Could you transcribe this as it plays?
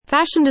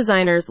Fashion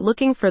designers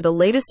looking for the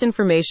latest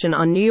information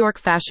on New York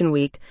Fashion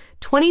Week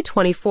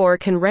 2024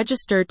 can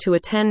register to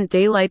attend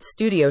Daylight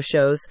Studio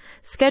shows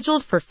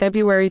scheduled for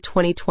February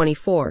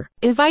 2024.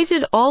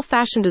 Invited all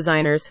fashion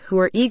designers who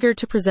are eager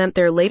to present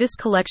their latest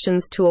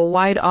collections to a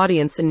wide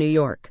audience in New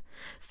York.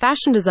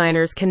 Fashion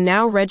designers can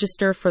now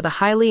register for the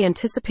highly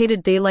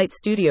anticipated Daylight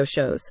Studio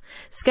shows,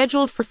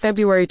 scheduled for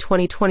February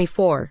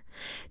 2024.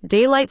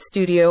 Daylight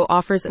Studio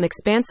offers an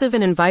expansive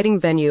and inviting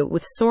venue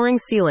with soaring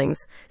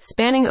ceilings,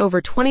 spanning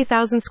over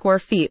 20,000 square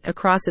feet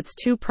across its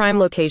two prime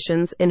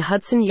locations in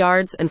Hudson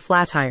Yards and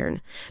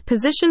Flatiron.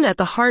 Positioned at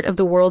the heart of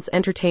the world's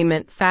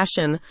entertainment,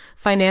 fashion,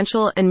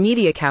 financial, and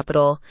media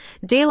capital,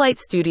 Daylight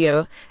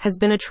Studio has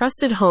been a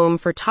trusted home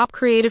for top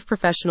creative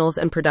professionals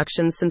and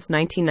productions since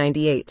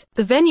 1998.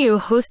 The venue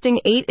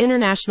hosting 8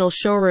 international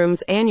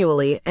showrooms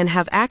annually and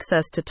have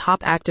access to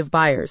top active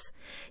buyers.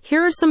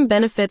 Here are some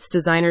benefits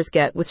designers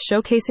get with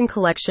showcasing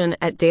collection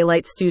at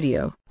Daylight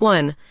Studio.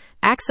 1.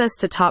 Access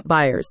to top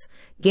buyers.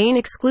 Gain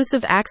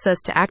exclusive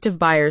access to active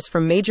buyers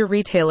from major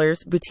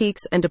retailers,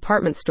 boutiques, and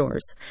department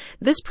stores.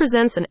 This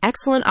presents an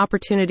excellent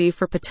opportunity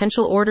for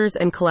potential orders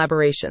and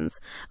collaborations,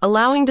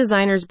 allowing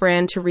designers'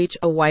 brand to reach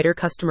a wider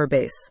customer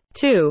base.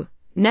 2.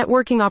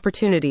 Networking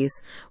opportunities.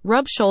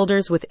 Rub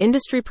shoulders with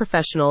industry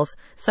professionals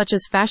such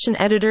as fashion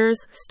editors,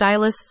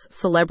 stylists,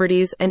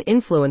 celebrities, and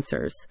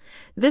influencers.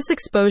 This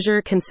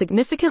exposure can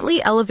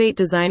significantly elevate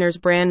designers'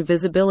 brand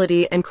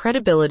visibility and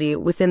credibility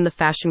within the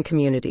fashion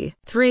community.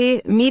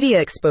 3.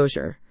 Media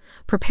exposure.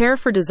 Prepare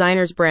for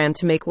designers' brand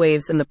to make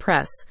waves in the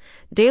press.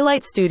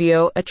 Daylight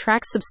Studio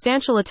attracts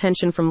substantial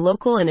attention from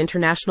local and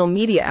international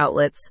media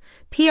outlets,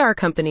 PR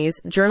companies,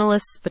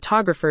 journalists,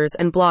 photographers,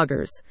 and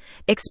bloggers.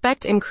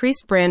 Expect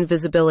increased brand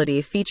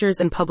visibility,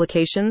 features in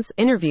publications,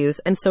 interviews,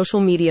 and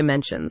social media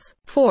mentions.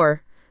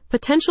 4.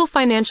 Potential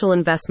financial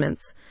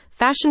investments.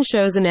 Fashion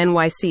shows in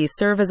NYC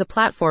serve as a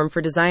platform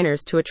for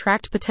designers to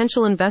attract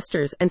potential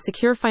investors and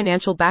secure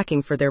financial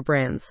backing for their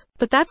brands.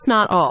 But that's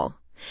not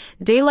all.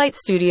 Daylight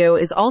Studio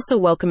is also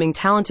welcoming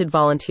talented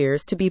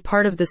volunteers to be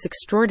part of this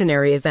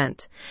extraordinary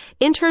event.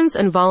 Interns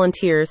and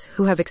volunteers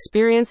who have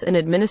experience in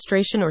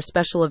administration or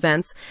special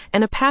events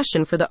and a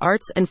passion for the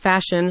arts and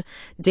fashion,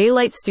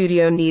 Daylight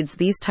Studio needs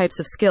these types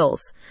of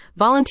skills.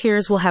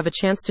 Volunteers will have a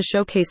chance to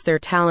showcase their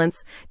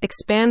talents,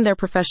 expand their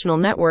professional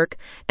network,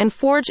 and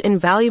forge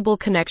invaluable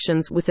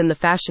connections within the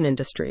fashion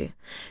industry.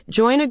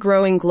 Join a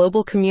growing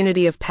global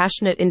community of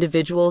passionate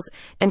individuals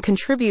and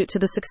contribute to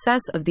the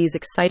success of these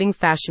exciting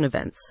fashion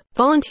events.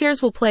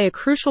 Volunteers will play a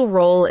crucial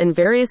role in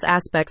various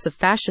aspects of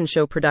fashion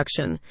show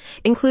production,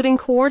 including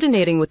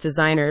coordinating with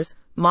designers,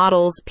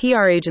 models,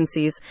 PR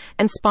agencies,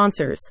 and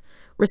sponsors.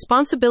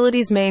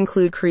 Responsibilities may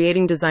include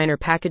creating designer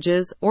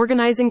packages,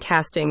 organizing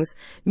castings,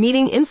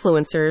 meeting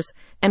influencers,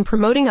 and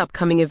promoting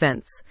upcoming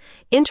events.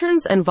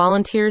 Interns and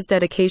volunteers'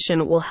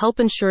 dedication will help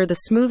ensure the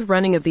smooth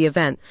running of the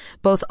event,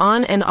 both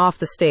on and off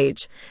the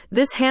stage.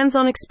 This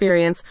hands-on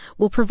experience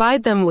will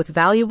provide them with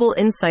valuable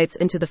insights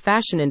into the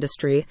fashion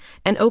industry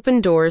and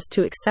open doors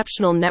to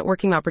exceptional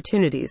networking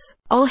opportunities.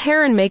 All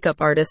hair and makeup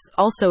artists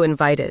also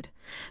invited.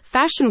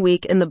 Fashion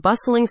Week in the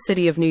bustling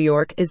city of New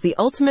York is the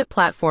ultimate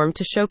platform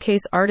to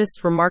showcase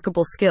artists'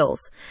 remarkable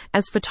skills,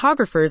 as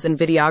photographers and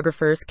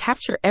videographers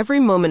capture every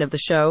moment of the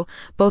show,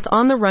 both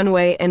on the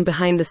runway and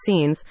behind the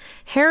scenes.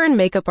 Hair and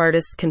makeup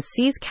artists can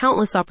seize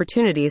countless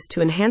opportunities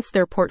to enhance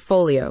their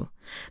portfolio.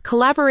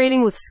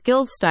 Collaborating with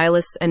skilled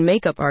stylists and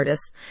makeup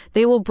artists,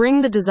 they will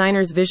bring the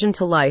designer's vision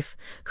to life,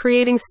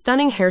 creating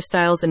stunning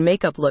hairstyles and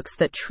makeup looks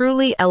that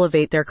truly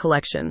elevate their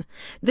collection.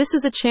 This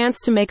is a chance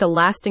to make a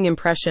lasting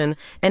impression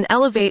and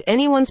elevate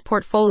anyone's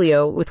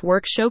portfolio with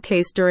work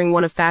showcased during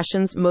one of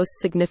fashion's most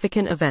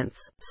significant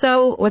events.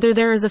 So, whether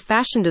there is a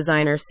fashion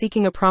designer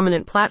seeking a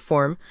prominent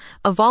platform,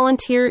 a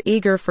volunteer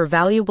eager for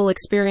valuable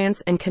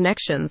experience and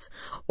connections,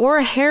 or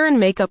a hair and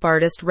makeup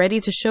artist ready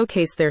to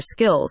showcase their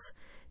skills,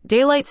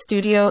 Daylight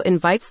Studio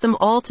invites them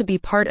all to be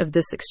part of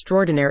this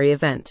extraordinary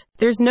event.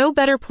 There's no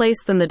better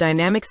place than the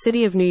dynamic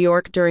city of New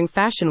York during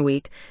Fashion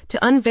Week to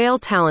unveil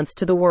talents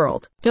to the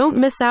world. Don't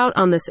miss out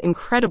on this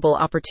incredible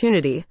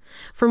opportunity.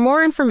 For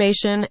more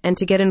information and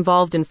to get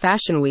involved in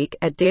Fashion Week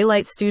at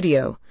Daylight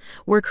Studio,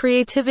 where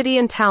creativity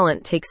and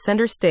talent take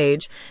center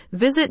stage,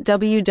 visit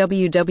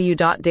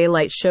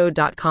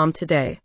www.daylightshow.com today.